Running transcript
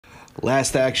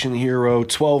Last Action Hero,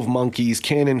 12 Monkeys,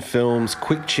 Canon Films,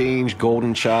 Quick Change,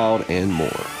 Golden Child, and more.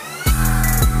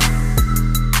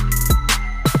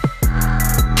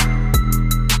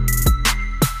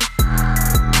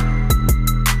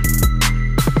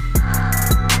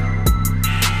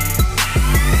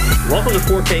 Welcome to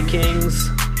 4K Kings.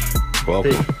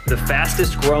 Welcome. The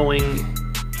fastest growing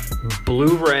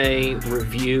Blu-ray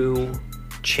review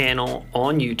channel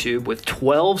on YouTube with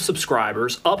 12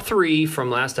 subscribers, up 3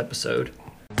 from last episode.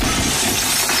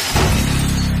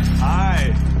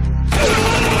 Hi.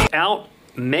 Out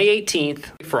May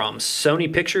 18th from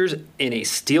Sony Pictures in a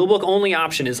Steelbook only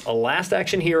option is A Last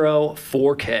Action Hero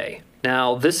 4K.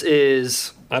 Now, this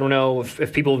is, I don't know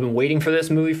if people have been waiting for this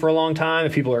movie for a long time,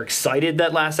 if people are excited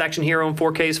that Last Action Hero in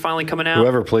 4K is finally coming out.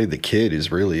 Whoever played the kid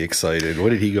is really excited. What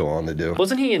did he go on to do?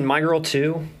 Wasn't he in My Girl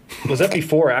 2? Was that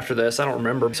before or after this? I don't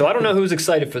remember. So I don't know who's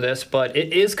excited for this, but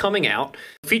it is coming out.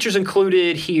 Features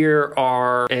included here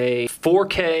are a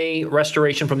 4K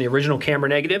restoration from the original camera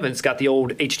negative, and it's got the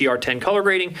old HDR10 color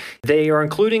grading. They are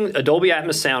including a Dolby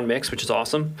Atmos sound mix, which is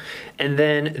awesome. And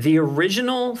then the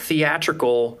original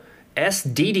theatrical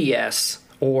SDDS,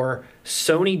 or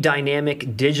Sony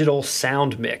Dynamic Digital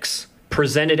Sound Mix,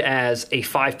 presented as a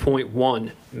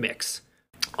 5.1 mix.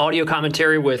 Audio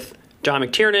commentary with John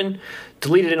McTiernan,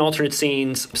 deleted and alternate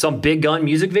scenes, some Big Gun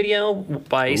music video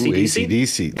by AC/DC.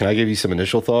 AC/DC. Can I give you some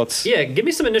initial thoughts? Yeah, give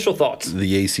me some initial thoughts.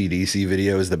 The AC/DC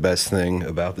video is the best thing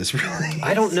about this release.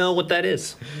 I don't know what that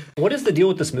is. What is the deal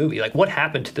with this movie? Like, what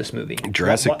happened to this movie?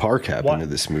 Jurassic Park happened to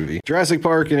this movie. Jurassic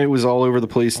Park, and it was all over the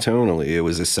place tonally. It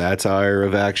was a satire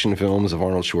of action films of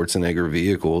Arnold Schwarzenegger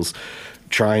vehicles,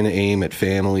 trying to aim at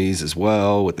families as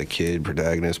well with the kid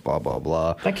protagonist, blah, blah,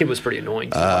 blah. That kid was pretty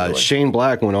annoying. Too, Shane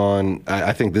Black went on,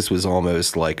 I think this was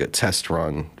almost like a test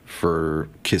run for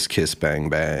Kiss Kiss Bang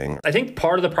Bang. I think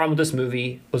part of the problem with this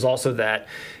movie was also that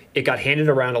it got handed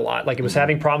around a lot. Like, it was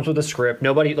having problems with the script.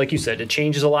 Nobody, like you said, it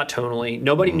changes a lot tonally.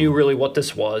 Nobody knew really what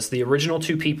this was. The original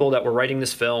two people that were writing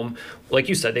this film, like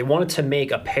you said, they wanted to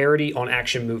make a parody on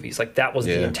action movies. Like, that was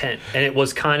the intent. And it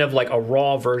was kind of like a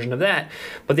raw version of that.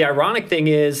 But the ironic thing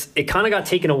is, it kind of got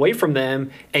taken away from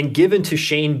them and given to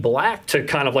Shane Black to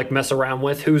kind of like mess around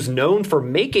with, who's known for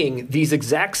making these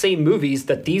exact same movies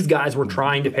that these guys were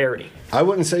trying to parody. I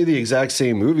wouldn't say the exact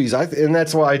same movies, and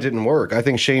that's why it didn't work. I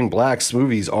think Shane Black's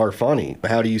movies are funny.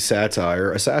 How do you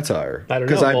satire a satire? I don't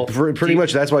know. Because pretty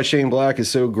much that's why Shane Black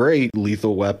is so great.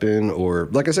 Lethal Weapon, or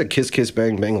like I said, Kiss Kiss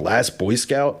Bang Bang, Last Boy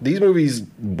Scout. These movies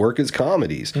work as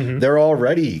comedies. They're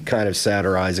already kind of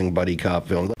satirizing buddy cop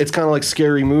films. It's kind of like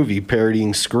Scary Movie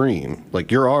parodying Scream.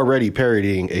 Like, you're already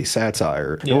parodying a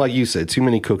satire. Yeah. And like you said, too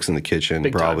many cooks in the kitchen,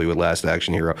 Big probably, time. with Last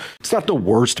Action Hero. It's not the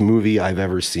worst movie I've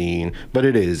ever seen, but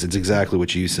it is. It's exactly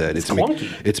what you said. It's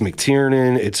clunky. It's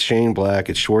McTiernan, it's Shane Black,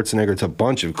 it's Schwarzenegger. It's a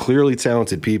bunch of clearly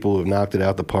talented people who have knocked it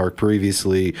out the park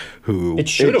previously. Who It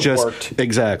should have worked.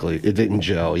 Exactly. It didn't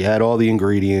gel. You had all the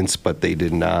ingredients, but they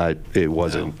did not. It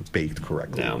wasn't baked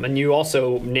correctly. No, and you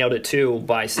also nailed it too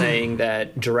by saying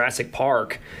that Jurassic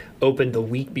Park opened the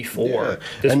week before.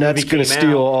 This And that's movie going to came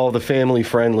steal out. all the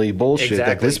family-friendly bullshit that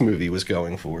Exactly. this movie was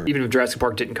going for. Even if Jurassic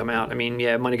Park didn't come out, I mean,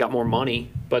 yeah, it might have got more money,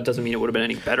 but it doesn't mean it would have been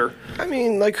any better. I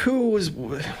mean, like, who was...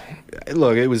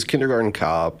 Look, it was Kindergarten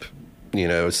Cop, you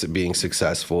know, being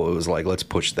successful. It was like, let's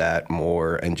push that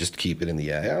more and just keep it in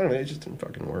the... I don't know, it just didn't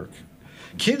fucking work.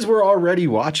 Kids were already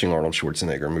watching Arnold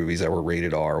Schwarzenegger movies that were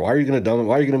rated R. Why are you going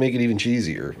to make it even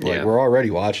cheesier? Like, Yeah. we're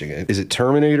already watching it. Is it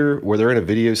Terminator, where they're in a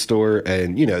video store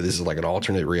and, you know, this is like an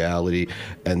alternate reality,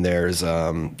 and there's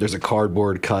a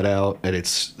cardboard cutout and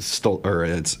it's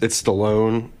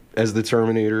Stallone as the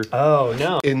Terminator. Oh,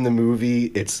 no. In the movie,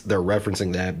 they're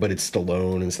referencing that, but it's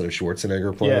Stallone instead of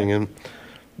Schwarzenegger playing him.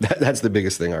 That's the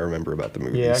biggest thing I remember about the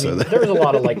movie. Yeah, I mean, there was a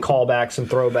lot of like callbacks and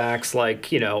throwbacks,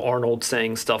 like, you know, Arnold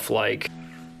saying stuff like,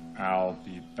 I'll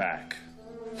be back.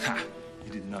 Ha!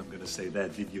 You did not gonna say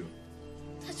that, did you?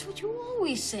 That's what you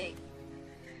always say.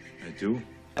 I do.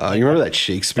 you remember that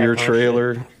Shakespeare That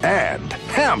trailer? And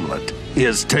Hamlet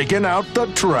is taking out the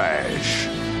trash.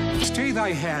 Stay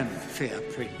thy hand, fair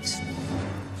prince.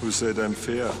 Who said I'm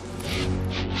fair?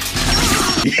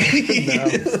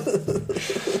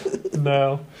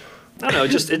 no. I don't know.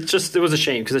 It was a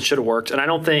shame because it should have worked. And I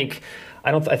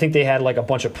think they had like a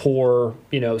bunch of poor,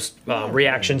 you know,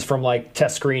 reactions from like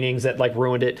test screenings that like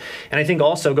ruined it. And I think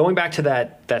also going back to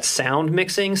that sound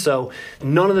mixing. So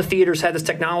none of the theaters had this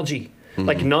technology.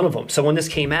 Like, none of them. So when this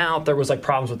came out, there was like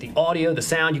problems with the audio, the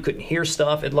sound. You couldn't hear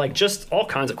stuff. It like just all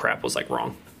kinds of crap was like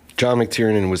wrong. John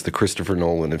McTiernan was the Christopher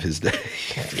Nolan of his day.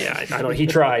 Yeah, I don't. He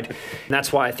tried. And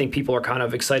that's why I think people are kind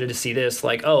of excited to see this.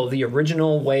 Like, oh, the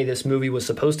original way this movie was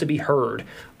supposed to be heard,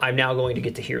 I'm now going to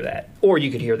get to hear that. Or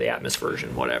you could hear the Atmos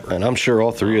version, whatever. And I'm sure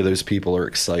all three of those people are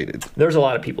excited. There's a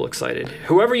lot of people excited.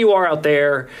 Whoever you are out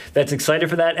there that's excited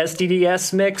for that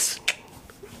SDDS mix,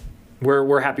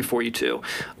 we're happy for you too.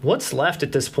 What's left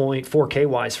at this point, 4K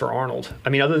wise, for Arnold? I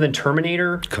mean, other than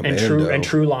Terminator and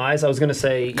True Lies, I was going to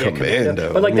say yeah,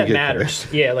 Commando. but like that matters.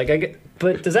 Yeah, like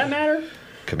but does that matter?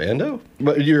 Commando?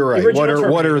 But you're right.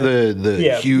 What are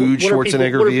the huge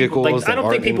Schwarzenegger vehicles? Like, I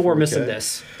don't think people were missing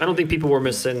this. I don't think people were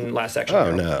missing Last Action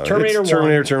Hero. No. Terminator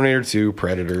 1. Terminator 2,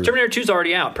 Predator. Terminator 2's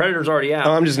already out. Predator's already out.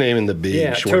 Oh, I'm just naming the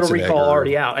big Schwarzenegger. Total Recall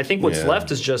already out. I think what's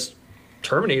left is just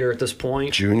Terminator at this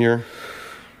point. Junior.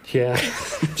 Yeah.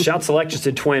 Shout Select just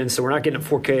did Twins, so we're not getting a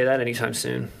 4K of that anytime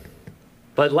soon.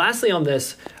 But lastly on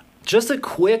this, just a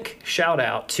quick shout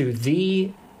out to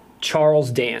the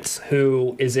Charles Dance,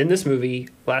 who is in this movie,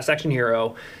 Last Action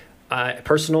Hero,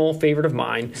 personal favorite of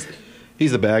mine.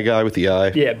 He's the bad guy with the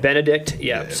eye. Yeah, Benedict.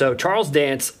 Yeah. So Charles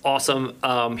Dance, awesome.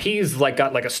 He's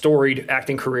got a storied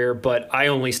acting career, but I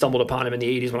only stumbled upon him in the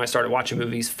 80s when I started watching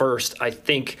movies. First, I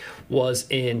think, was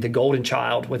in The Golden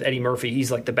Child with Eddie Murphy.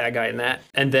 He's like the bad guy in that.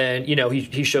 And then,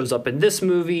 he shows up in this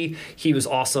movie. He was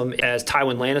awesome as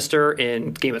Tywin Lannister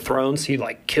in Game of Thrones. He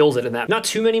kills it in that. Not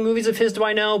too many movies of his do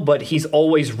I know, but he's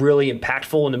always really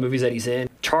impactful in the movies that he's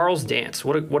in. Charles Dance,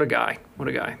 what a guy. What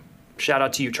a guy. Shout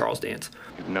out to you, Charles Dance.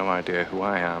 You've no idea who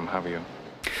I am, have you?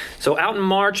 So out in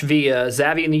March via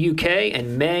Zavvi in the UK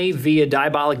and May via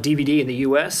Diabolic DVD in the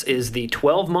US is the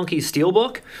 12 Monkeys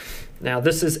Steelbook. Now,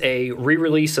 this is a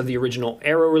re-release of the original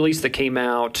Arrow release that came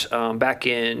out back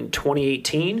in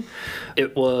 2018.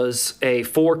 It was a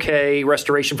 4K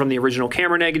restoration from the original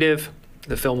camera negative.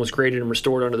 The film was created and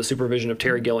restored under the supervision of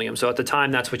Terry Gilliam. So at the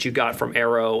time, that's what you got from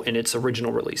Arrow in its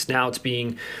original release. Now it's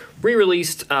being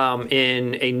re-released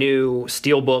in a new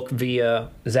steelbook via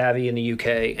Zavvi in the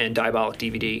UK and Diabolic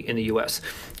DVD in the US.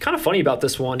 Kind of funny about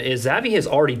this one is Zavvi has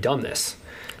already done this.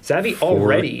 Zavvi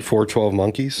already... For 12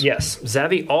 Monkeys? Yes.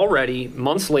 Zavvi already,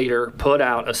 months later, put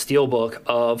out a steelbook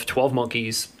of 12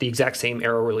 Monkeys, the exact same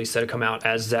Arrow release that had come out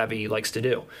as Zavvi likes to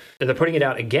do. And they're putting it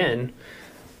out again,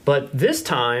 but this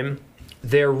time...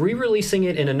 they're re-releasing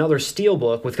it in another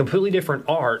steelbook with completely different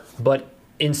art, but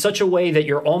in such a way that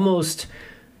you're almost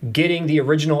getting the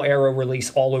original Arrow release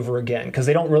all over again. Because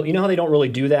they don't really, how they don't really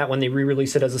do that when they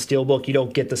re-release it as a steelbook? You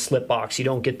don't get the slip box, you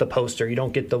don't get the poster, you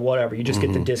don't get the whatever. You just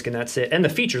get the disc and that's it. And the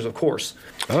features, of course.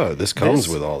 Oh, this comes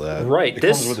with all that. Right. It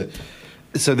comes with it.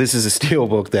 So this is a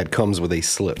steelbook that comes with a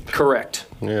slip. Correct.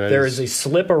 Yeah, there is a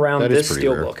slip around this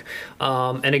steelbook.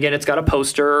 And again, it's got a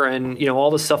poster and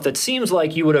all the stuff that seems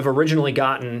like you would have originally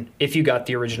gotten if you got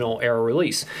the original Arrow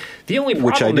release. The only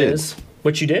problem is...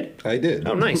 Which you did? I did.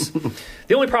 Oh, nice.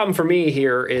 The only problem for me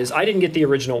here is I didn't get the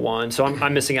original one, so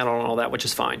I'm missing out on all that, which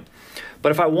is fine.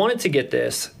 But if I wanted to get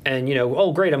this and,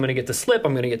 oh, great, I'm going to get the slip,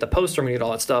 I'm going to get the poster, I'm going to get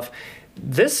all that stuff.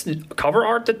 This cover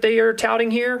art that they are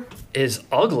touting here is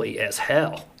ugly as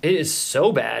hell. It is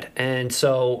so bad. And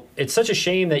so it's such a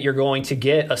shame that you're going to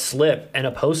get a slip and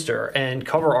a poster and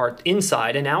cover art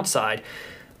inside and outside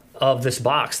of this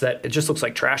box that it just looks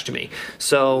like trash to me.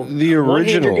 So the original, on one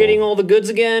hand, you're getting all the goods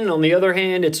again. On the other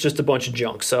hand, it's just a bunch of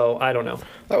junk. So I don't know.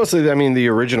 I would say, the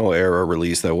original Arrow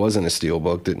release that wasn't a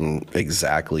steelbook didn't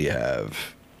exactly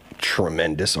have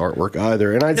tremendous artwork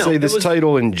either. And I'd say this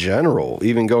title in general,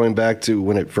 even going back to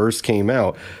when it first came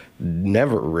out,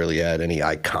 never really had any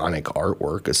iconic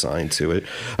artwork assigned to it.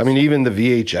 Even the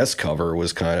VHS cover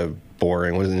was kind of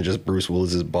boring. Wasn't it just Bruce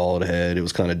Willis's bald head? It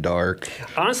was kind of dark.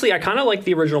 Honestly, I kind of like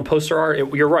the original poster art.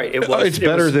 You're right. It's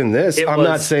better than this. I'm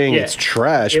not saying it's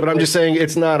trash, but I'm just saying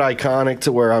it's not iconic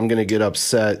to where I'm going to get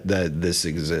upset that this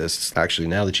exists. Actually,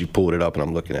 now that you pulled it up and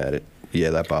I'm looking at it, yeah,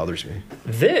 that bothers me.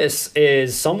 This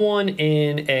is someone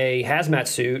in a hazmat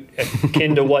suit,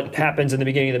 akin to what happens in the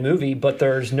beginning of the movie, but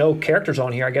there's no characters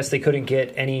on here. I guess they couldn't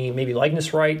get any maybe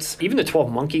likeness rights. Even the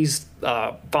 12 Monkeys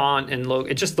font and logo,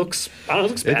 it just looks, I don't know, it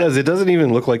looks bad. It does. It doesn't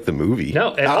even look like the movie.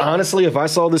 No. Honestly, if I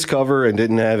saw this cover and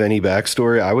didn't have any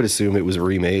backstory, I would assume it was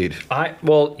remade.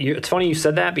 It's funny you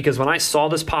said that because when I saw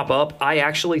this pop up, I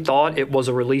actually thought it was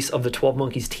a release of the 12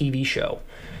 Monkeys TV show.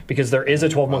 Because there is a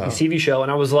 12 Monkeys TV show,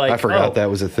 and I was like, I forgot that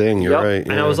was a thing. You're right.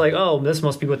 Yeah. And I was like, oh, this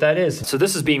must be what that is. So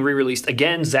this is being re-released.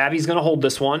 Again, Zavvi's going to hold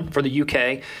this one for the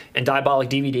UK, and Diabolic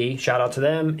DVD, shout out to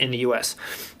them, in the US.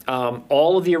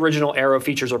 All of the original Arrow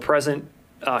features are present.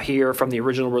 here from the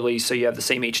original release. So you have the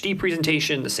same HD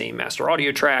presentation, the same master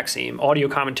audio track, same audio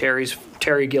commentaries,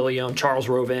 Terry Gilliam, Charles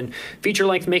Roven,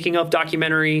 feature-length making-of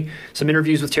documentary, some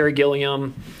interviews with Terry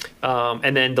Gilliam,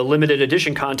 and then the limited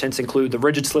edition contents include the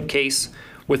rigid slipcase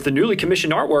with the newly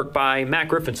commissioned artwork by Matt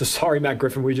Griffin. So sorry, Matt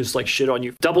Griffin, we just like shit on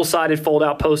you. Double-sided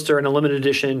fold-out poster and a limited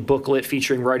edition booklet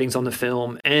featuring writings on the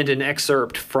film and an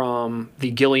excerpt from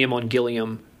the Gilliam on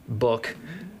Gilliam book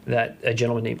that a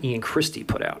gentleman named Ian Christie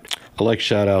put out. I like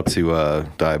shout out to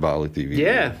Diabolic DVD.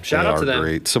 Yeah, shout out to them.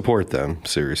 Great. Support them,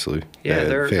 seriously. Yeah,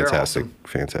 they're fantastic. awesome.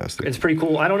 Fantastic. It's pretty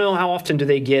cool. I don't know how often do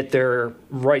they get their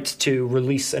rights to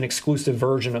release an exclusive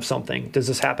version of something. Does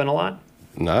this happen a lot?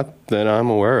 Not that I'm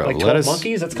aware of. Like 12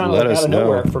 Monkeys? That's kind of like out of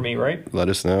nowhere for me, right? Let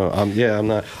us know. I'm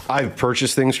not. I've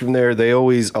purchased things from there. They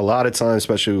always, a lot of times,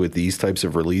 especially with these types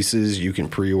of releases, you can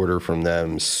pre-order from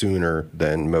them sooner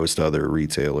than most other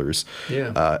retailers.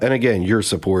 Yeah. And again, you're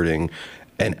supporting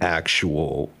an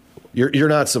actual. You're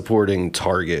not supporting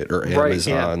Target or Amazon. Right,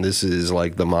 yeah. This is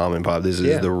like the mom and pop. This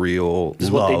is the real. This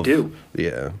is love. what they do.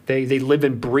 Yeah. They live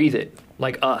and breathe it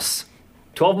like us.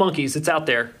 12 Monkeys, it's out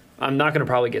there. I'm not going to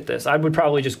probably get this. I would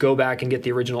probably just go back and get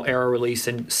the original Arrow release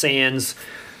and Sans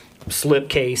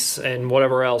slipcase and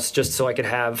whatever else, just so I could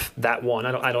have that one.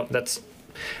 I don't. That's,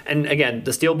 and again, the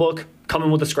Steelbook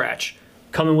coming with a scratch,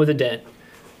 coming with a dent.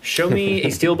 Show me a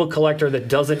Steelbook collector that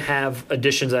doesn't have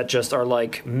editions that just are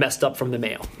like messed up from the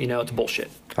mail. You know, it's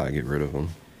bullshit. I get rid of them.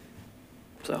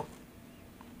 So,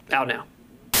 out now.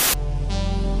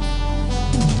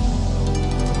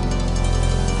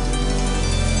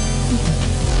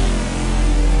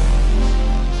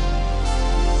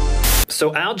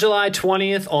 So out July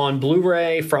 20th on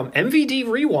Blu-ray from MVD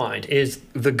Rewind is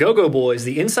The Go-Go Boys,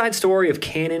 the inside story of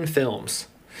Cannon Films.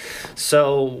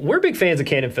 So we're big fans of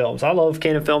Cannon Films. I love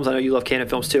Cannon Films. I know you love Cannon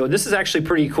Films too. And this is actually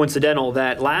pretty coincidental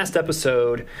that last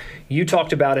episode you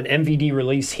talked about an MVD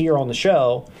release here on the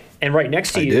show. And right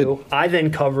next to you, I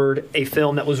then covered a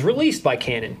film that was released by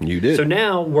Cannon. You did. So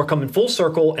now we're coming full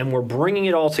circle and we're bringing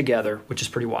it all together, which is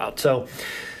pretty wild. So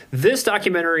this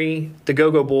documentary, The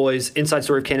Go-Go Boys, Inside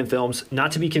Story of Cannon Films,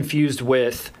 not to be confused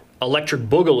with Electric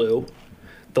Boogaloo,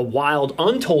 The Wild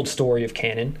Untold Story of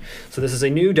Cannon. So this is a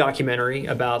new documentary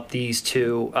about these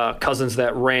two cousins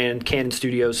that ran Cannon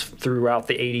Studios throughout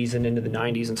the 80s and into the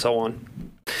 90s and so on.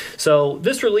 So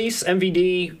this release,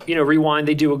 MVD, Rewind,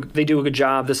 they do a good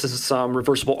job. This is some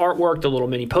reversible artwork, the little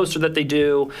mini poster that they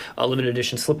do, a limited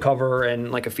edition slipcover,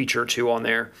 and like a feature or two on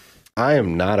there. I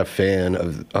am not a fan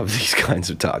of these kinds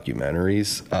of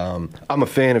documentaries. I'm a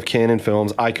fan of Cannon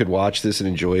Films. I could watch this and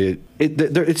enjoy it.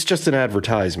 It's just an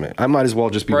advertisement. I might as well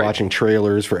just be watching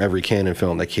trailers for every Cannon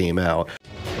film that came out.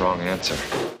 Wrong answer.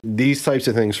 These types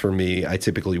of things for me, I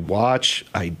typically watch.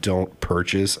 I don't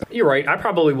purchase. You're right. I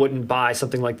probably wouldn't buy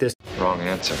something like this. Wrong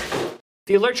answer.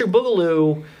 The Electric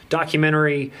Boogaloo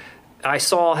documentary I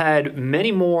saw had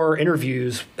many more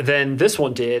interviews than this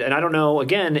one did, and I don't know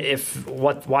again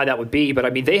why that would be, but I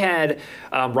mean they had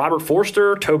Robert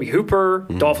Forster, Toby Hooper,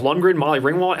 Dolph Lundgren, Molly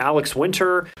Ringwald, Alex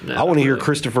Winter. I want to hear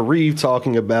Christopher Reeve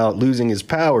talking about losing his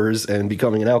powers and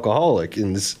becoming an alcoholic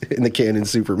in the Cannon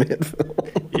Superman film.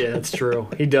 Yeah, that's true.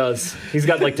 He does. He's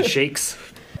got like the shakes.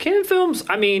 Cannon Films.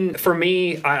 I mean, for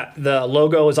me, the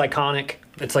logo is iconic.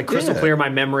 It's like crystal clear in my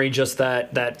memory, just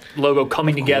that logo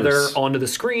coming together onto the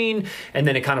screen, and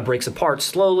then it kind of breaks apart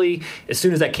slowly. As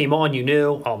soon as that came on, you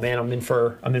knew, oh man, I'm in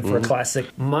for a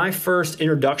classic. My first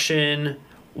introduction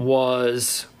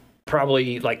was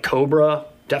probably like Cobra,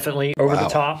 definitely over the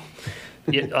top.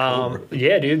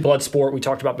 Yeah, dude. Bloodsport, we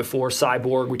talked about before.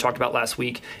 Cyborg, we talked about last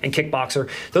week. And Kickboxer.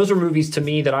 Those were movies to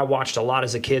me that I watched a lot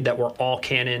as a kid that were all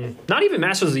canon. Not even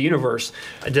Masters of the Universe.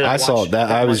 I saw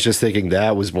that. I was just thinking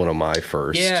that was one of my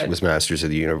first. Yeah. Was Masters of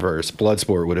the Universe.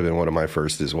 Bloodsport would have been one of my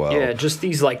first as well. Yeah, just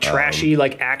these like trashy,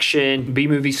 like action,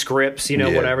 B-movie scripts,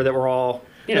 whatever, that were all...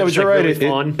 but you're right.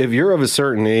 If you're of a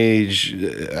certain age,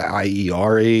 i.e.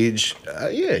 our age,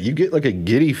 you get like a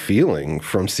giddy feeling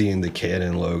from seeing the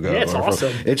Cannon logo. Yeah, it's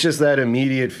awesome. It's just that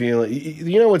immediate feeling.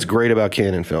 You know what's great about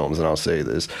Cannon Films, and I'll say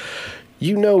this.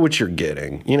 You know what you're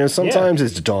getting. Sometimes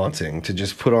it's daunting to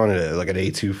just put on like an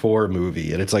A24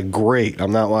 movie, and it's like, great,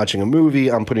 I'm not watching a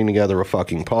movie, I'm putting together a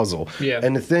fucking puzzle. Yeah.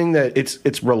 And the thing that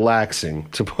it's relaxing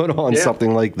to put on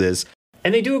something like this.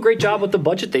 And they do a great job with the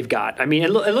budget they've got. I mean,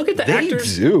 and look at the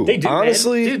actors. They do. They do,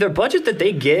 honestly. Man. Dude, their budget that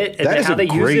they get and that is how they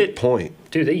use it. Point.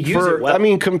 Dude, they use it well. I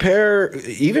mean, compare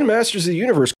even Masters of the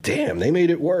Universe. Damn, they made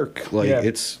it work. Like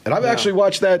it's, and I've actually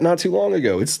watched that not too long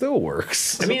ago. It still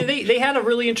works. I mean, they had a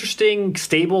really interesting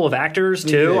stable of actors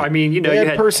too. Yeah. I mean, you They had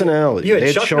had personality. You had They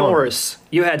had Chuck charm. Norris.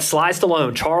 You had Sly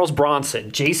Stallone, Charles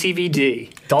Bronson,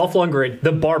 JCVD, Dolph Lundgren,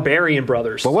 the Barbarian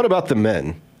Brothers. But what about the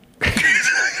men?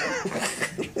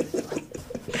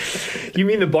 You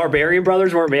mean the Barbarian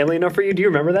Brothers weren't manly enough for you? Do you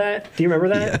remember that?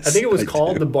 Yes, I think it was I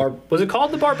called do. Was it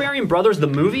called the Barbarian Brothers, the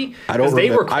movie? I don't 'Cause remember. They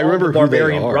were called I remember the who they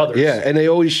Barbarian are. Brothers. Yeah, and they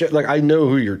always show, like I know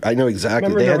who you're. I know exactly.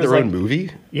 Remember They there had their was, own like-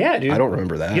 movie. Yeah, dude. I don't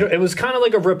remember that. It was kind of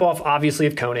like a ripoff, obviously,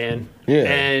 of Conan. Yeah.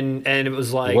 And it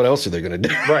was like What else are they gonna do?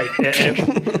 Right. And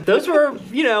those were,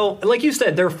 like you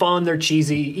said, they're fun, they're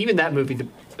cheesy. Even that movie,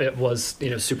 it was,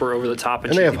 super over the top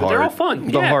and And they cheesy, have but heart. they're all fun.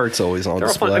 The Yeah. heart's always on They're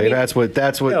all fun. display. I mean,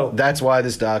 That's why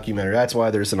this documentary. That's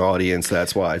why there's an audience.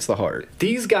 That's why it's the heart.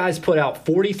 these guys put out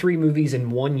 43 movies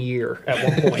in 1 year at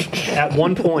one point. At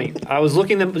one point, I was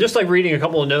looking them, just like reading a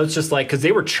couple of notes, just like because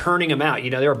they were churning them out.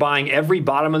 They were buying every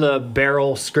bottom of the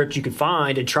barrel script you could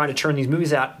find and trying to churn these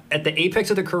movies out. At the apex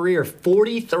of their career,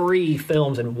 43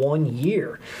 films in 1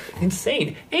 year,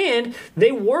 insane. And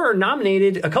they were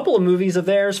nominated a couple of movies of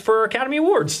theirs for Academy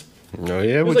Awards. Oh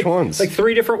yeah, It was which like, ones? Like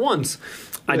 3 different ones.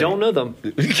 I don't know them.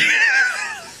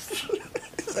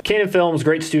 Canon Films,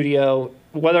 great studio.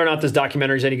 Whether or not this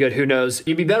documentary is any good, who knows?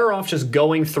 You'd be better off just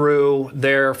going through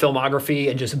their filmography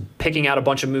and just picking out a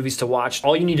bunch of movies to watch.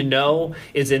 All you need to know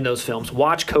is in those films.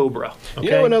 Watch Cobra. Okay?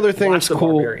 You know another thing Watch that's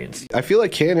cool? Barbarians. I feel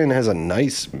like Canon has a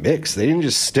nice mix. They didn't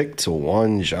just stick to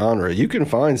one genre. You can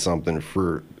find something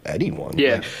for anyone.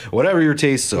 Yeah. Like, whatever your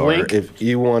tastes are. Link. If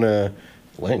you want to...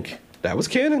 Link. That was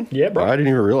Canon? Yeah, bro. I didn't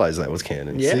even realize that was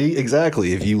Canon. Yeah. See?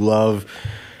 Exactly. If you love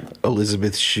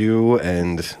Elizabeth Shue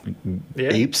and Yeah.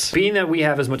 apes... Being that we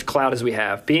have as much clout as we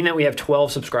have, being that we have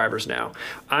 12 subscribers now,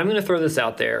 I'm going to throw this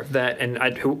out there that,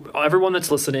 everyone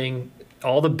that's listening,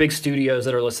 all the big studios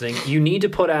that are listening, you need to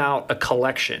put out a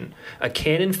collection, a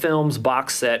Canon Films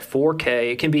box set,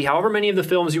 4K. It can be however many of the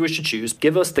films you wish to choose.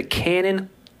 Give us the Canon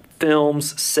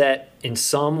Films set in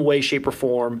some way, shape, or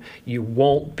form. You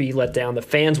won't be let down. The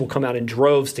fans will come out in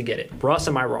droves to get it. Russ,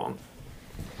 am I wrong?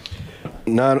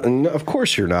 Not, of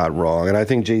course you're not wrong. And I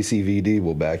think JCVD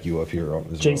will back you up here as well.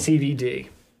 JCVD.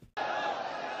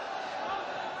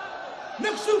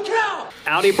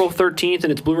 Out April 13th,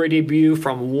 and its Blu-ray debut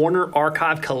from Warner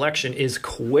Archive Collection is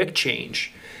Quick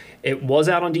Change. It was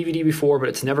out on DVD before, but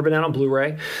it's never been out on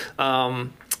Blu-ray.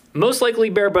 Most likely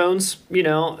bare bones.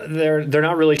 They're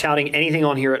not really touting anything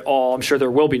on here at all. I'm sure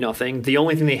there will be nothing. The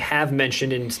only thing they have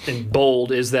mentioned in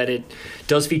bold is that it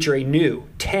does feature a new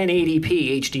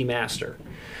 1080p HD master.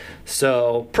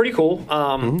 So pretty cool.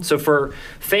 So for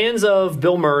fans of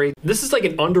Bill Murray, this is like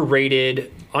an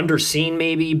underrated, underseen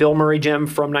maybe Bill Murray gem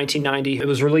from 1990. It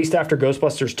was released after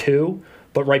Ghostbusters 2,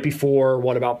 but right before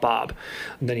What About Bob?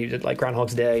 And then he did like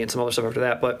Groundhog's Day and some other stuff after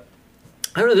that. But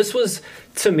I don't know, this was,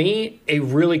 to me, a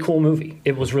really cool movie.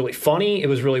 It was really funny. It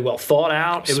was really well thought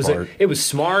out. It Smart. was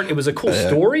smart. It was a cool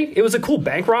story. It was a cool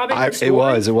bank robbing story. It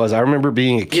was. I remember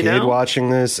being a kid know?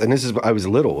 watching this, and I was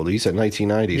little. You said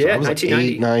 1990. So Yeah, I was like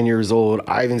 1990. 8, 9 years old.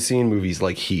 I haven't seen movies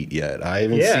like Heat yet. I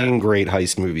haven't Yeah. seen great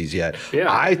heist movies yet. Yeah.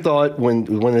 I thought when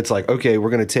it's like, okay, we're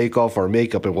going to take off our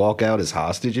makeup and walk out as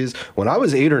hostages. When I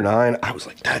was 8 or 9, I was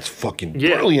like, that's fucking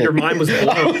brilliant. Your mind was blown.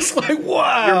 I was like,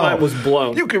 wow. Your mind was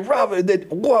blown. You could rob it.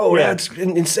 Whoa, Yeah. that's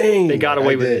insane. They got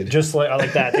away I with did. it, just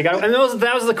like that. They got, and that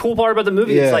was the cool part about the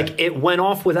movie. Yeah. It's like it went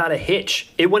off without a hitch.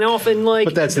 It went off in like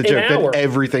But that's the an joke. hour. That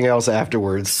everything else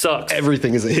afterwards Sucks.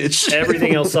 Everything is a hitch.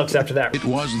 Everything else sucks after that. It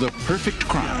was the perfect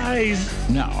crime.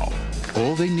 Now,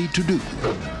 all they need to do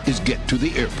is get to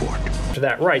the airport. After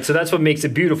that, right? So that's what makes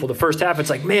it beautiful. The first half,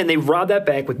 it's like, man, they robbed that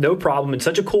bank with no problem in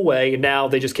such a cool way, and now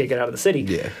they just can't get out of the city.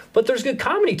 Yeah. But there's good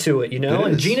comedy to it, It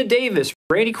and is. Gina Davis,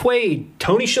 Randy Quaid,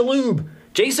 Tony Shalhoub,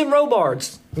 Jason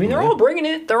Robards. I mean, they're all bringing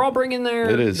it. They're all bringing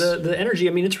It is. the energy.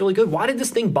 I mean, it's really good. Why did this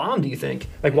thing bomb, do you think?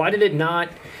 Like, why did it not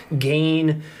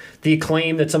gain the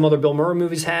acclaim that some other Bill Murray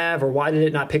movies have, or why did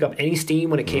it not pick up any steam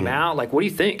when it came out? Like, what do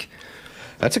you think?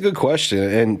 That's a good question.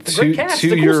 And a great cast.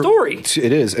 It's a cool story.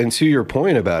 It is. And to your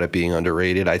point about it being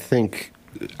underrated, I think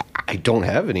I don't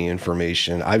have any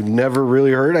information. I've never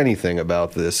really heard anything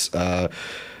about this.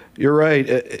 You're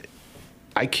right.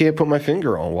 I can't put my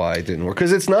finger on why it didn't work,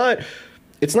 because it's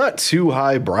not too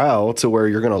highbrow to where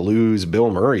you're going to lose Bill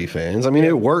Murray fans. I mean,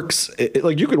 it works.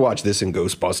 Like, you could watch this in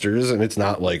Ghostbusters, and it's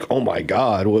not like, oh my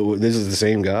God, this is the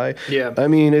same guy. Yeah. I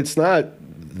mean, it's not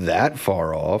that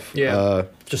far off. Yeah.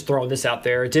 Just throwing this out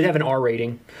there. It did have an R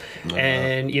rating,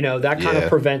 and that kind of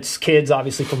prevents kids,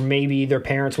 obviously, from maybe their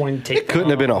parents wanting to take. It couldn't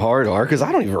have been a hard R because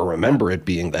I don't even remember it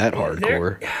being that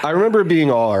hardcore. I remember it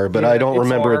being R, but I don't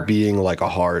remember it being like a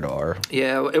hard R.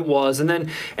 Yeah, it was, and I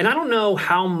don't know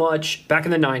how much back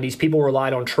in the '90s people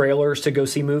relied on trailers to go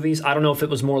see movies. I don't know if it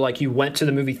was more like you went to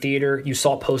the movie theater, you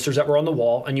saw posters that were on the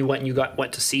wall, and you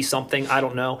went to see something. I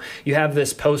don't know. You have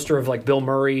this poster of like Bill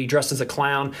Murray dressed as a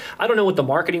clown. I don't know what the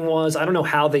marketing was. I don't know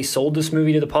how they sold this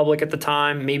movie to the public at the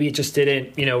time. Maybe it just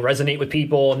didn't, resonate with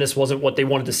people, and this wasn't what they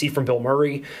wanted to see from Bill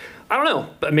Murray. I don't know,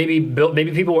 but maybe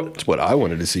people. It's what I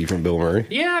wanted to see from Bill Murray.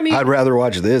 Yeah, I mean, I'd rather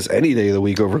watch this any day of the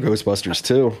week over Ghostbusters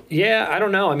 2. Yeah, I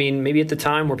don't know. I mean, maybe at the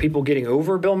time were people getting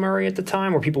over Bill Murray at the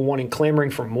time? Were people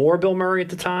clamoring for more Bill Murray at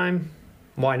the time?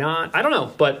 Why not? I don't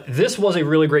know. But this was a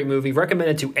really great movie.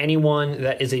 Recommended to anyone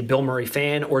that is a Bill Murray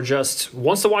fan or just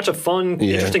wants to watch a fun,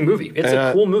 interesting movie. It's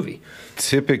a cool movie.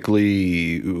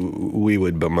 Typically, we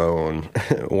would bemoan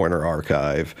Warner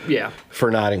Archive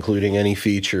for not including any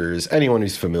features. Anyone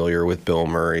who's familiar with Bill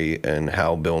Murray and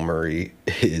how Bill Murray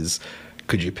is,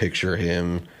 could you picture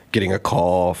him getting a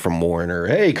call from Warner?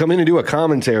 Hey, come in and do a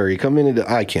commentary.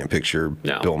 I can't picture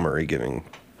Bill Murray giving.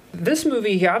 This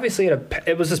movie, he obviously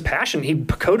it was his passion. He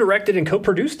co-directed and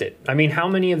co-produced it. I mean, how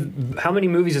many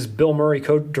movies is Bill Murray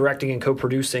co-directing and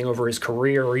co-producing over his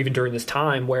career, or even during this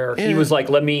time where he was like,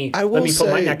 let me put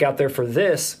my neck out there for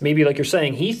this. Maybe like you're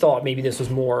saying, he thought maybe this was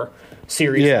more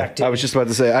serious acting. I was just about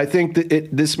to say, I think that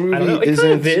this movie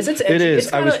isn't. It is. It's edgy. It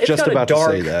is. I was just about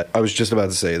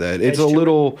to say that. It's a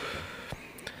little.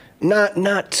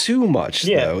 Not too much,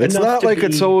 though. It's not like a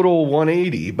total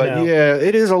 180, but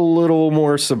it is a little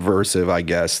more subversive, I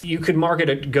guess. You could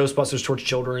market a Ghostbusters towards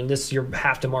children. This you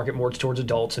have to market more towards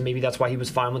adults, and maybe that's why he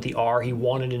was fine with the R. He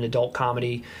wanted an adult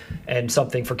comedy and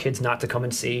something for kids not to come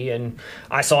and see, and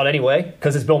I saw it anyway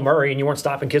because it's Bill Murray, and you weren't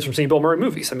stopping kids from seeing Bill Murray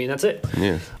movies. I mean, that's it.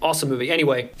 Yeah. Awesome movie.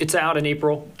 Anyway, it's out in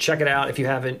April. Check it out if you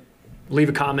haven't. Leave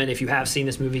a comment if you have seen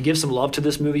this movie. Give some love to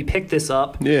this movie. Pick this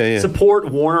up. Yeah. Support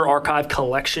Warner Archive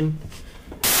Collection.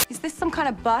 Is this some kind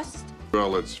of bust?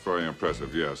 Well, it's very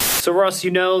impressive, yes. So, Russ,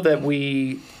 you know that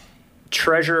we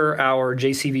treasure our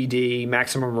JCVD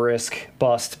Maximum Risk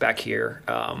bust back here.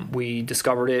 We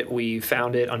discovered it, we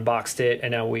found it, unboxed it,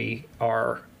 and now we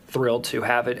are thrilled to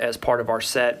have it as part of our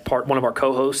set. One of our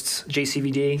co-hosts,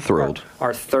 JCVD. Thrilled.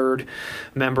 Our third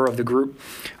member of the group.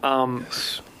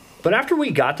 But after we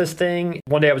got this thing,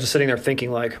 one day I was just sitting there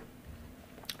thinking, like,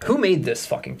 who made this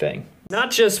fucking thing?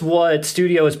 Not just what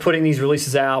studio is putting these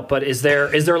releases out, but is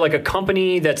there like a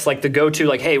company that's like the go-to,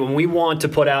 like, hey, when we want to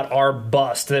put out our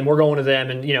bust, then we're going to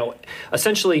them, and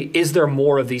essentially, is there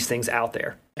more of these things out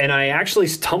there? And I actually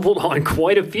stumbled on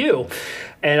quite a few,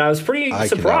 and I was pretty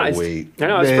surprised. I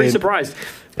know, I was pretty surprised.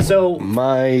 So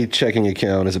my checking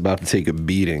account is about to take a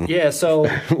beating. Yeah, so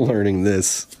learning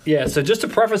this. Yeah, so just to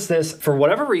preface this, for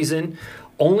whatever reason,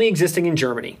 only existing in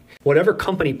Germany. Whatever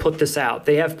company put this out,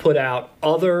 they have put out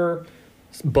other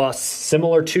busts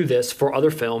similar to this for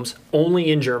other films, only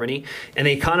in Germany, and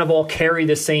they kind of all carry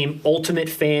the same Ultimate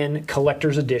Fan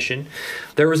Collector's Edition.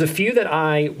 There was a few that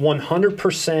I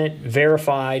 100%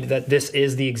 verified that this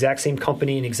is the exact same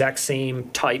company and exact same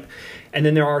type. And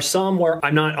then there are some where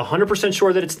I'm not 100%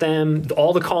 sure that it's them.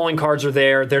 All the calling cards are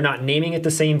there. They're not naming it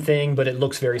the same thing, but it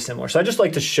looks very similar. So I just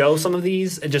like to show some of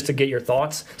these just to get your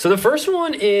thoughts. So the first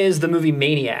one is the movie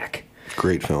Maniac.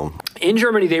 Great film. In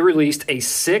Germany, they released a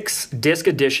 6-disc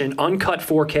edition, uncut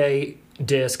 4K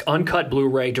disc, uncut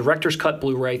Blu-ray, director's cut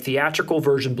Blu-ray, theatrical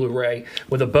version Blu-ray,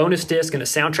 with a bonus disc and a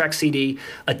soundtrack CD,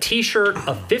 a T-shirt,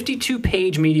 a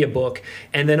 52-page media book,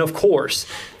 and then, of course,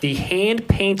 the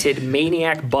hand-painted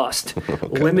Maniac bust,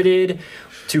 limited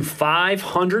to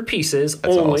 500 pieces.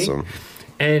 That's only. Awesome.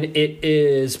 And it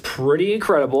is pretty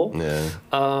incredible. Yeah.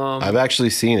 I've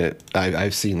actually seen it.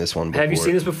 I've seen this one before. Have you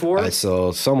seen this before? I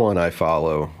saw someone I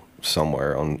follow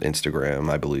somewhere on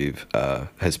Instagram, I believe,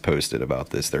 has posted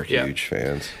about this. They're huge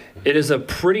fans. It is a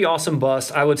pretty awesome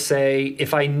bust. I would say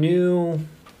if that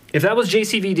was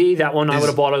JCVD, that one I would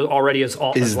have bought it already as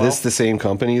well. Is this the same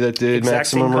company that did Exact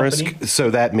Maximum same Risk? company. So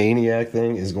that Maniac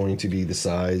thing is going to be the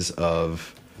size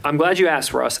of... I'm glad you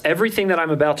asked, Russ. Everything that I'm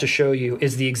about to show you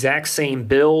is the exact same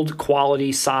build,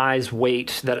 quality, size,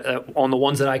 weight that on the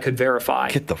ones that I could verify.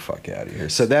 Get the fuck out of here.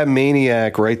 So that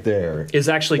Maniac right there is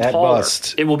actually taller.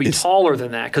 It will be taller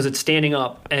than that because it's standing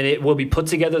up, and it will be put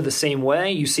together the same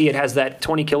way. You see it has that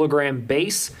 20-kilogram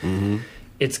base. Mm-hmm.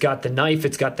 It's got the knife.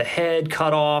 It's got the head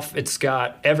cut off. It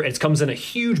comes in a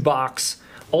huge box.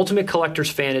 Ultimate Collector's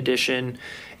Fan Edition.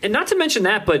 And not to mention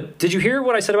that, but did you hear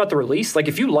what I said about the release? Like,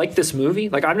 if you like this movie,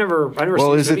 like I've never Well,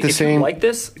 seen is this it movie. the If same- you like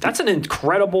this, that's an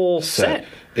incredible set.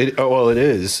 It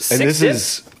is. And 6 this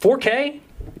discs, is 4K.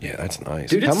 yeah, that's nice.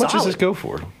 Dude, How it's much does solid. this go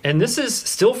for? And this is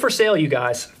still for sale, you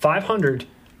guys. $500,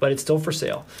 but it's still for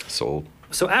sale. Sold.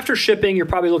 So after shipping, you're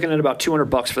probably looking at about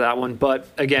 $200 for that one. But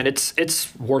again, it's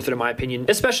worth it in my opinion,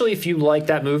 especially if you like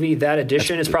that movie. That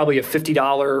edition is probably a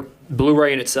 $50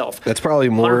 Blu-ray in itself. That's probably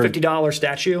more. $150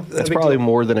 statue. That's probably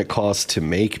more than it costs to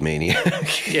make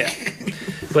Maniac. Yeah,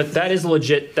 but that is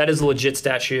legit. That is a legit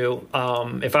statue.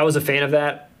 If I was a fan of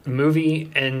that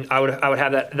movie, and I would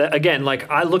have that again.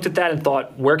 Like, I looked at that and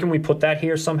thought, where can we put that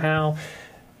here somehow?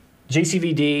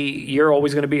 JCVD, you're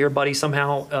always going to be here, buddy,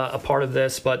 somehow a part of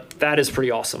this, but that is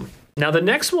pretty awesome. Now, the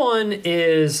next one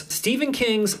is Stephen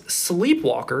King's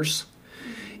Sleepwalkers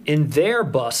in their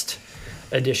bust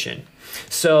edition.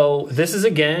 So this is,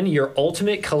 again, your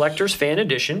Ultimate Collector's Fan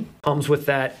Edition. Comes with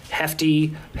that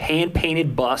hefty,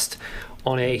 hand-painted bust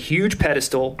on a huge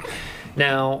pedestal.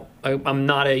 Now, I'm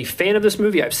not a fan of this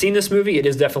movie. I've seen this movie. It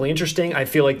is definitely interesting. I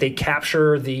feel like they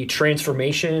capture the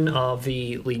transformation of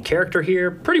the lead character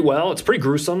here pretty well. It's pretty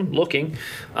gruesome looking.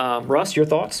 Russ, your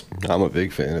thoughts? I'm a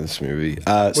big fan of this movie.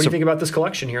 What do you think about this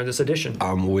collection here, this edition?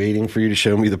 I'm waiting for you to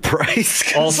show me the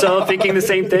price. Also thinking the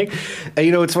same thing? And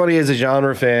you know, it's funny, as a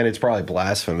genre fan, it's probably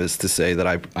blasphemous to say that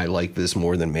I like this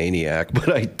more than Maniac,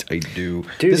 but I do.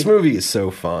 Dude, this movie is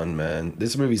so fun, man.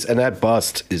 This movie's, and that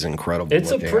bust is incredible. It's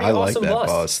looking. a pretty I like awesome that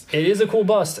bust. It is a cool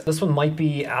bust. This one might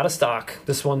be out of stock.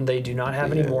 This one they do not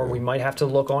have anymore. We might have to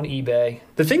look on eBay.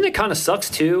 The thing that kind of sucks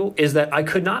too is that I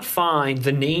could not find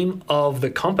the name of the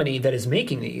company that is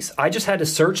making these. I just had to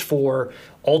search for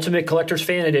Ultimate Collector's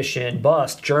Fan Edition,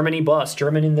 bust, German in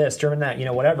this, German that, you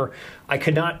know, whatever. I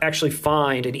could not actually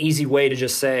find an easy way to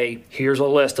just say, here's a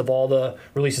list of all the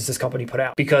releases this company put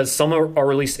out. Because some are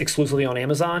released exclusively on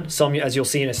Amazon. Some, as you'll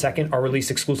see in a second, are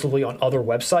released exclusively on other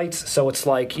websites. So it's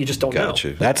like, you just don't know.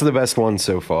 Gotcha. That's the best one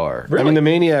so far. Really? I mean, the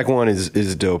Maniac one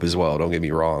is dope as well. Don't get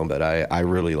me wrong, but I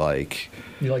really like.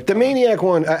 You like the Maniac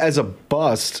one as a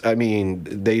bust. I mean,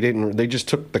 they just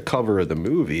took the cover of the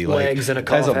movie, legs and a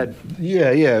cowl head.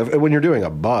 Yeah. When you're doing a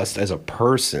bust as a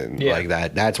person, Yeah. like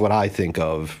that's what I think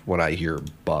of when I hear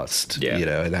bust. Yeah. You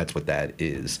know, and that's what that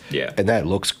is. Yeah. And that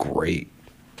looks great.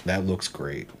 That looks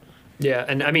great. Yeah,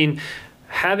 and I mean,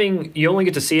 you only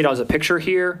get to see it as a picture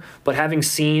here, but having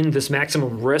seen this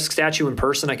Maximum Risk statue in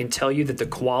person, I can tell you that the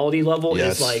quality level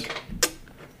is like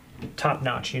top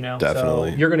notch, you know?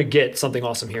 Definitely. So you're going to get something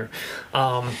awesome here.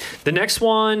 The next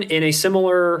one in a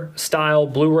similar style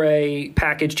Blu-ray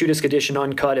package, 2-disc edition,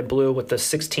 uncut in blue with the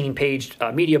 16-page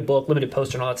media book, limited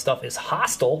poster and all that stuff is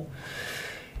Hostel.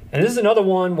 And this is another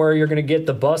one where you're going to get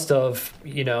the bust of,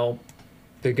 you know,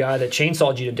 the guy that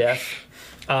chainsawed you to death,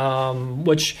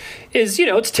 which is, you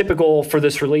know, it's typical for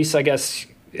this release, I guess.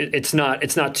 It's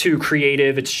not too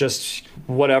creative. It's just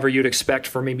whatever you'd expect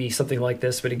for maybe something like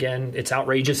this. But again, it's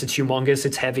outrageous. It's humongous.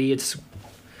 It's heavy. It's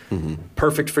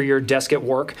perfect for your desk at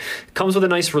work. Comes with a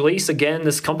nice release. Again,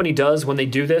 this company does, when they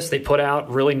do this, they put out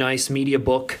really nice media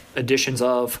book editions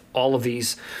of all of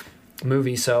these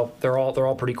movies. So they're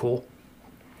all pretty cool.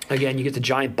 Again, you get the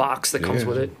giant box that comes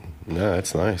with it. No,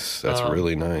 that's nice. That's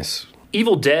really nice.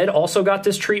 Evil Dead also got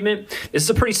this treatment. This is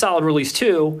a pretty solid release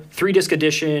too. 3-disc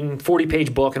edition,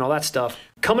 40-page book, and all that stuff.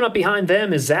 Coming up behind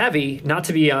them is Zavvi, not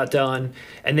to be outdone,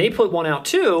 and they put one out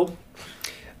too.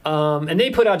 And they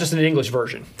put out just an English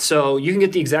version. So you can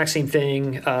get the exact same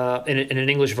thing in an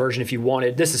English version if you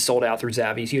wanted. This is sold out through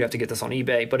Zavvi, so you'd have to get this on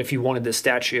eBay. But if you wanted this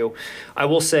statue, I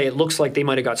will say it looks like they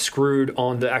might have got screwed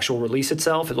on the actual release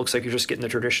itself. It looks like you're just getting the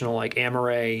traditional like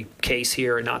Amaray case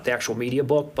here and not the actual media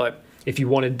book. But if you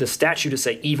wanted the statue to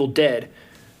say Evil Dead,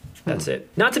 that's it.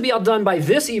 Not to be outdone by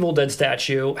this Evil Dead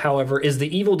statue, however, is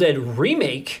the Evil Dead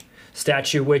remake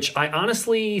statue, which I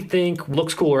honestly think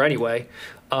looks cooler anyway.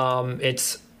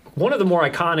 It's one of the more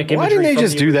iconic imagery. Why didn't they from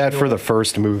just the do that original. for the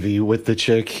first movie with the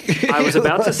chick? I was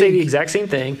about to say the exact same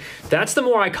thing. That's the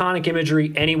more iconic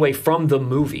imagery anyway from the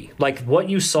movie. Like what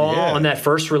you saw on that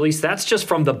first release, that's just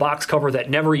from the box cover that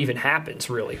never even happens,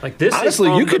 really. Like this Honestly,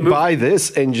 is from you the could movie. buy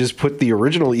this and just put the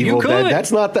original Evil Dead.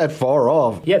 That's not that far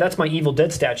off. Yeah, that's my Evil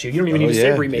Dead statue. You don't even need to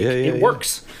say remake. It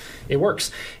works. It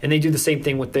works. And they do the same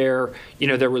thing with their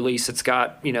release. It's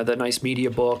got, the nice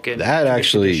media book and that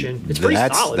actually, it's pretty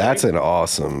solid. That's right? an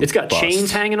awesome. It's got bust.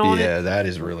 chains hanging on it. Yeah, that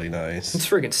is really nice. It's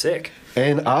friggin' sick.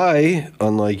 And I,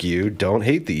 unlike you, don't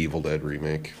hate the Evil Dead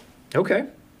remake. Okay.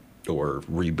 Or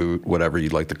reboot, whatever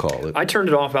you'd like to call it. I turned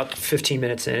it off about 15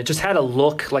 minutes in. It just had a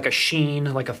look, like a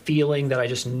sheen, like a feeling that I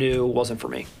just knew wasn't for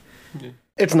me.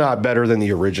 It's not better than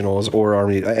the originals or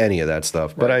Army, any of that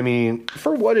stuff. But I mean,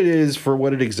 for what it is, for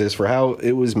what it exists, for how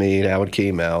it was made, how it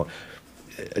came out,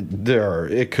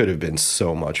 it could have been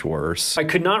so much worse. I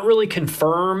could not really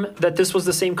confirm that this was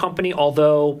the same company,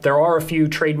 although there are a few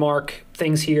trademark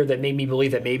things here that made me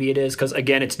believe that maybe it is, because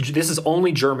again, this is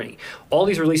only Germany. All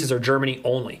these releases are Germany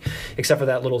only, except for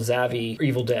that little Zavi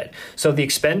Evil Dead. So the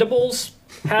Expendables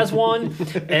has one,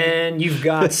 and you've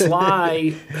got Sly,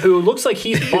 who looks like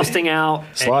he's busting out.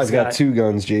 Sly's got 2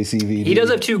 guns, JCVD. He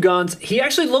does have 2 guns. He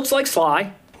actually looks like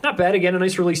Sly. Not bad. Again, a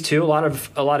nice release too. A lot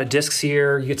of discs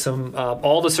here. You get some.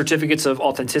 All the certificates of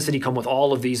authenticity come with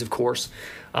all of these, of course.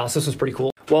 So this was pretty cool.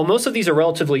 Well, most of these are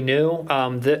relatively new.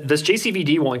 This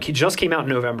JCVD one just came out in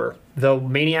November. The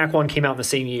Maniac one came out in the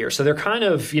same year, so they're kind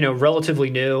of relatively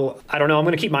new. I don't know. I'm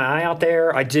going to keep my eye out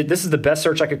there. This is the best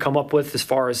search I could come up with as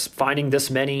far as finding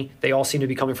this many. They all seem to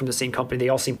be coming from the same company. They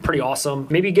all seem pretty awesome.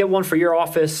 Maybe get one for your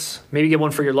office. Maybe get one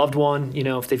for your loved one.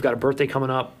 If they've got a birthday coming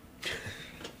up.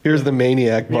 Here's the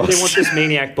Maniac bust. Maybe they want this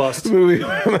Maniac bust. Movie.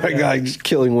 Oh my God, just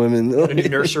killing women. A new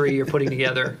nursery you're putting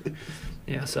together.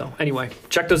 Yeah, so anyway,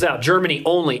 check those out. Germany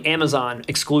only, Amazon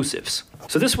exclusives.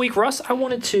 So this week, Russ, I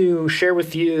wanted to share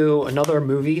with you another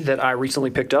movie that I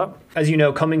recently picked up. As you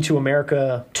know, Coming to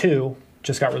America 2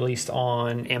 just got released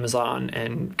on Amazon,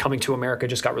 and Coming to America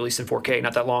just got released in 4K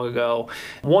not that long ago.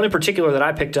 One in particular that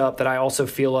I picked up that I also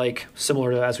feel like,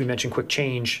 similar to, as we mentioned, Quick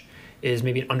Change, is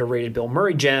maybe an underrated Bill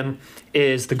Murray gem,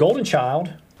 is The Golden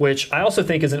Child, which I also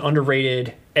think is an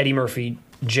underrated Eddie Murphy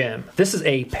gem. This is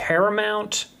a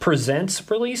Paramount Presents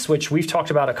release, which we've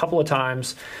talked about a couple of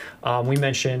times. We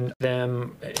mentioned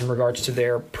them in regards to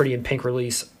their Pretty in Pink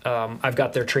release. I've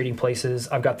got their Trading Places,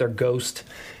 I've got their Ghost,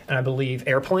 and I believe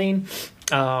Airplane.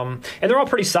 And they're all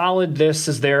pretty solid. This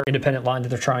is their independent line that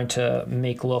they're trying to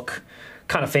make look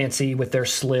kind of fancy with their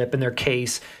slip and their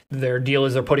case. Their deal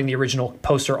is they're putting the original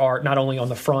poster art not only on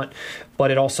the front,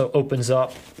 but it also opens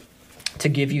up to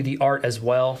give you the art as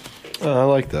well. I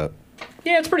like that.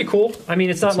 Yeah, it's pretty cool. I mean,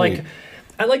 it's not like... Neat.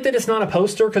 I like that it's not a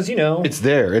poster because, it's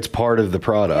there. It's part of the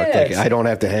product. Yeah, I don't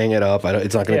have to hang it up.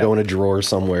 It's not going to go in a drawer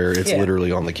somewhere. It's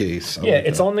literally on the case.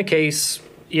 It's on the case.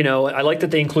 I like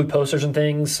that they include posters and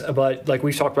things, but like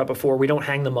we've talked about before, we don't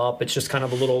hang them up. It's just kind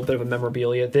of a little bit of a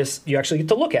memorabilia. This, you actually get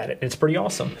to look at it. It's pretty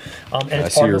awesome. And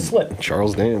it's part of the slip.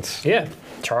 Charles Dance. Yeah,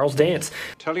 Charles Dance.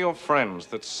 Tell your friends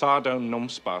that Sardo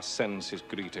Numspa sends his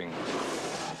greetings.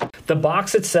 The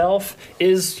box itself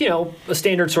is, a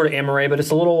standard sort of Amaray, but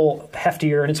it's a little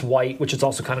heftier and it's white, which is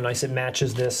also kind of nice. It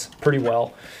matches this pretty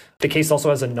well. The case also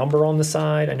has a number on the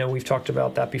side. I know we've talked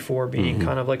about that before being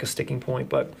kind of like a sticking point.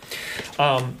 But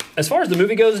as far as the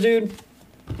movie goes, dude,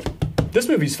 this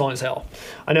movie's fun as hell.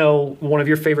 I know one of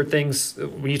your favorite things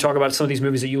when you talk about some of these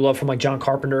movies that you love from like John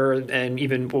Carpenter, and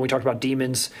even when we talked about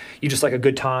Demons, you just like a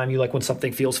good time. You like when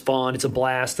something feels fun. It's a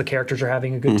blast. The characters are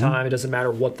having a good time. It doesn't matter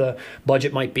what the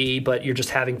budget might be, but you're just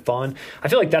having fun. I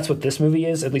feel like that's what this movie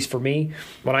is, at least for me.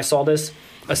 When I saw this,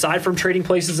 aside from Trading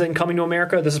Places and Coming to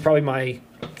America, this is probably my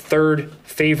third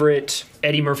favorite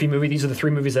Eddie Murphy movie. These are the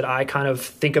 3 movies that I kind of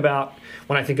think about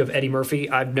when I think of Eddie Murphy.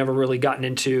 I've never really gotten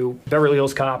into Beverly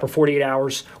Hills Cop or 48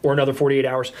 Hours or another 48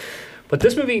 Hours. But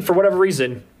this movie, for whatever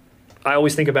reason, I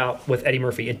always think about with Eddie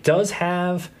Murphy. It does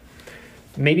have,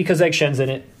 maybe because Egg Shen's in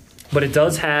it, but it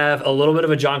does have a little bit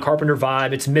of a John Carpenter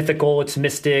vibe. It's mythical. It's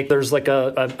mystic. There's like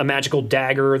a magical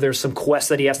dagger. There's some quests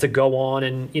that he has to go on,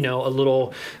 and, a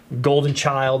little golden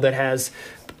child that has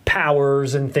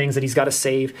powers and things that he's got to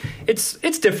save. It's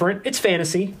different. It's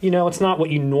fantasy. It's not what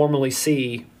you normally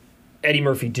see Eddie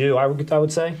Murphy do, I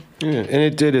would say. Yeah, and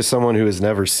it did, as someone who has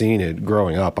never seen it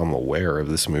growing up, I'm aware of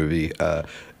this movie.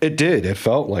 It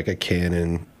felt like a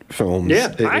canon film.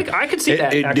 Yeah, I could see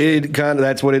that. It did kind of,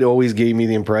 that's what it always gave me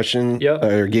the impression,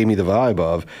 or gave me the vibe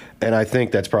of. And I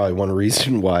think that's probably one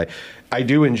reason why I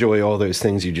do enjoy all those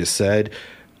things you just said.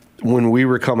 When we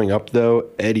were coming up,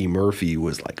 though, Eddie Murphy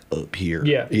was like up here.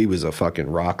 Yeah. He was a fucking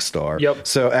rock star. Yep.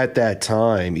 So at that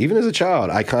time, even as a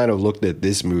child, I kind of looked at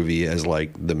this movie as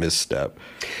like the misstep.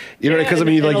 Because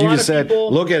like you just said,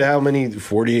 look at how many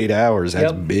 48 Hours.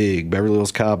 That's big. Beverly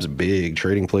Hills Cop's big.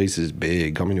 Trading Places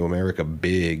big. Coming to America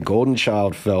big. Golden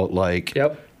Child felt like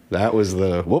that was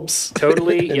the whoops.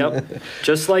 Totally. Yep.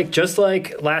 Just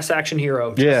like Last Action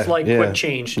Hero. Just like Quick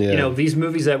Change. Yeah. These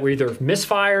movies that were either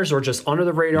misfires or just under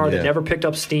the radar that never picked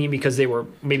up steam because they were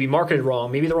maybe marketed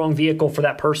wrong, maybe the wrong vehicle for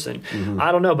that person.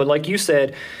 I don't know, but like you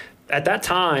said, at that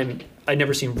time, I'd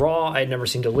never seen Raw. I had never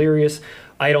seen Delirious.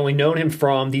 I had only known him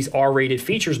from these R-rated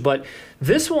features, but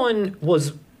this one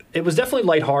was definitely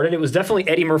lighthearted. It was definitely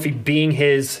Eddie Murphy being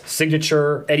his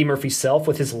signature Eddie Murphy self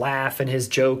with his laugh and his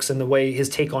jokes and the way his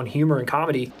take on humor and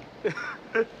comedy.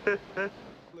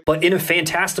 but in a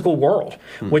fantastical world,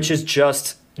 which is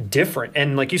just different.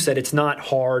 And like you said, it's not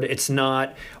hard. It's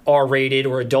not R-rated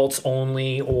or adults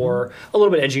only or a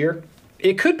little bit edgier.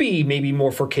 It could be maybe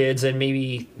more for kids, and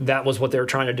maybe that was what they were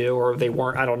trying to do, or they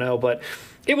weren't. I don't know. But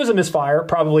it was a misfire,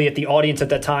 probably at the audience at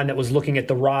that time that was looking at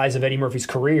the rise of Eddie Murphy's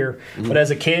career. But as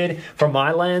a kid, from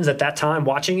my lens at that time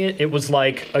watching it, it was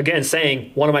like, again, saying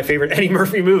one of my favorite Eddie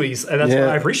Murphy movies. And that's what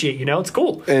I appreciate, it's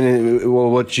cool. And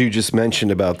what you just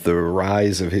mentioned about the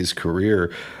rise of his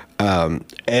career,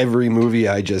 every movie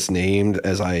I just named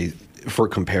for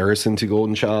comparison to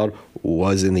Golden Child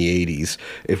was in the 80s.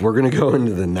 If we're going to go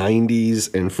into the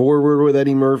 90s and forward with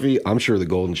Eddie Murphy, I'm sure The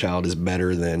Golden Child is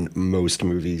better than most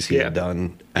movies he had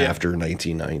done after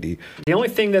 1990. The only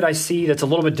thing that I see that's a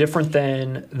little bit different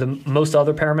than the most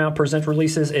other Paramount Presents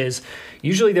releases is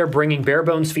usually they're bringing bare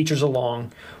bones features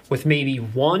along with maybe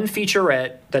one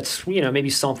featurette that's, maybe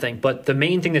something. But the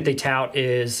main thing that they tout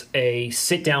is a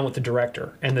sit down with the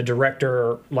director, and the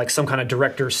director, like some kind of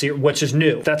director series, which is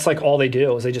new. That's like all they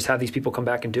do is they just have these people come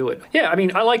back and do it. Yeah, I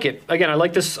mean, I like it. Again, I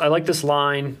like this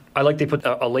line. I like they put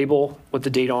a label with the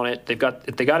date on it. They got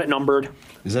it numbered.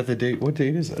 Is that the date? What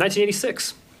date is that?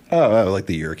 1986. Oh, like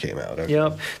the year it came out. Okay.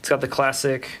 Yep. It's got the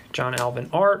classic John Alvin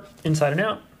art inside and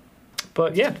out.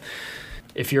 But yeah,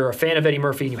 if you're a fan of Eddie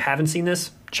Murphy and you haven't seen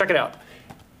this, check it out.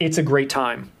 It's a great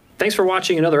time. Thanks for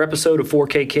watching another episode of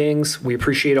 4K Kings. We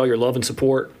appreciate all your love and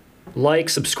support. Like,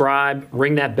 subscribe,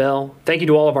 ring that bell. Thank you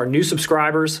to all of our new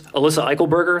subscribers. Alyssa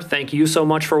Eichelberger, thank you so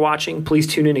much for watching. Please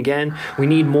tune in again. We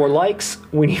need more likes.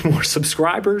 We need more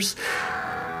subscribers.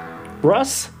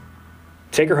 Russ,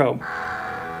 take her home.